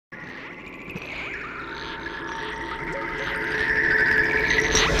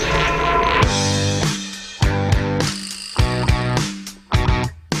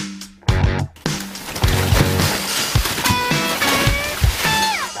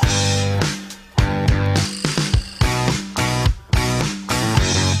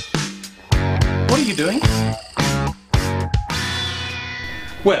doing?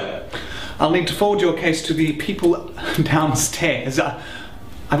 Well, I'll need to forward your case to the people downstairs.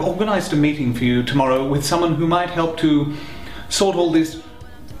 I've organised a meeting for you tomorrow with someone who might help to sort all this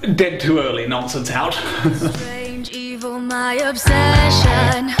dead too early nonsense out. Strange evil, my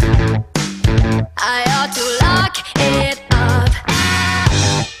obsession. I ought to lock it up.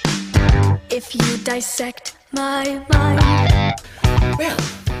 If you dissect my mind. Well,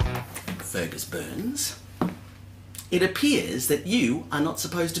 Fergus Burns, it appears that you are not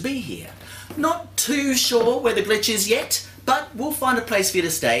supposed to be here. Not too sure where the glitch is yet, but we'll find a place for you to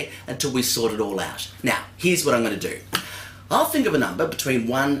stay until we sort it all out. Now, here's what I'm going to do. I'll think of a number between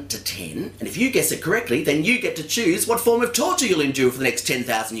 1 to 10, and if you guess it correctly, then you get to choose what form of torture you'll endure for the next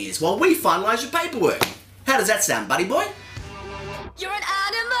 10,000 years while we finalise your paperwork. How does that sound, buddy boy? You're an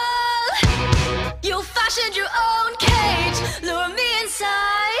animal. You fashioned your own cage. Lure me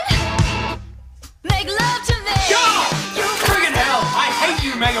inside. Make love to me. Go! You friggin' hell! I hate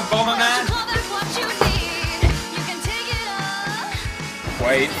you, Mega Bomber Man! What you need. You can take it all.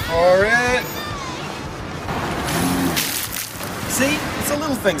 Wait for it! See? It's the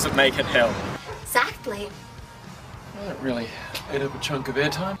little things that make it hell. Exactly. Well, that really ate up a chunk of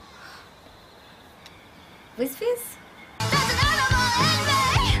airtime. Whiz fizz?